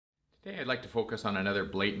Today I'd like to focus on another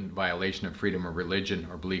blatant violation of freedom of religion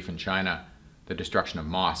or belief in China, the destruction of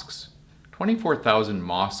mosques. 24,000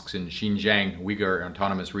 mosques in Xinjiang, Uyghur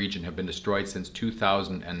Autonomous Region have been destroyed since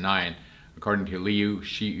 2009, according to Liu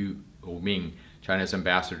Xiaoming, China's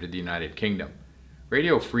ambassador to the United Kingdom.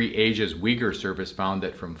 Radio Free Asia's Uyghur service found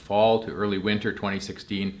that from fall to early winter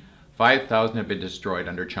 2016, 5,000 have been destroyed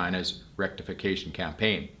under China's rectification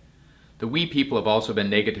campaign. The Uyghur people have also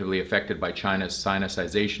been negatively affected by China's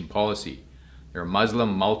Sinicization policy. They're a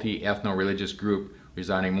Muslim, multi-ethno-religious group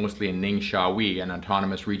residing mostly in Ningxia, an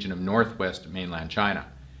autonomous region of northwest mainland China.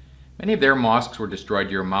 Many of their mosques were destroyed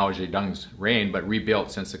during Mao Zedong's reign, but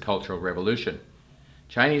rebuilt since the Cultural Revolution.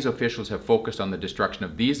 Chinese officials have focused on the destruction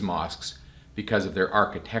of these mosques because of their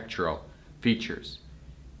architectural features.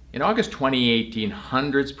 In August 2018,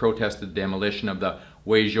 hundreds protested the demolition of the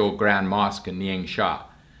Weizhou Grand Mosque in Ningxia.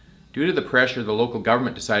 Due to the pressure, the local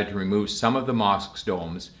government decided to remove some of the mosque's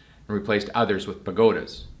domes and replaced others with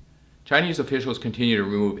pagodas. Chinese officials continue to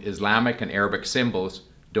remove Islamic and Arabic symbols,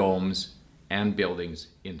 domes, and buildings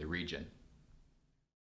in the region.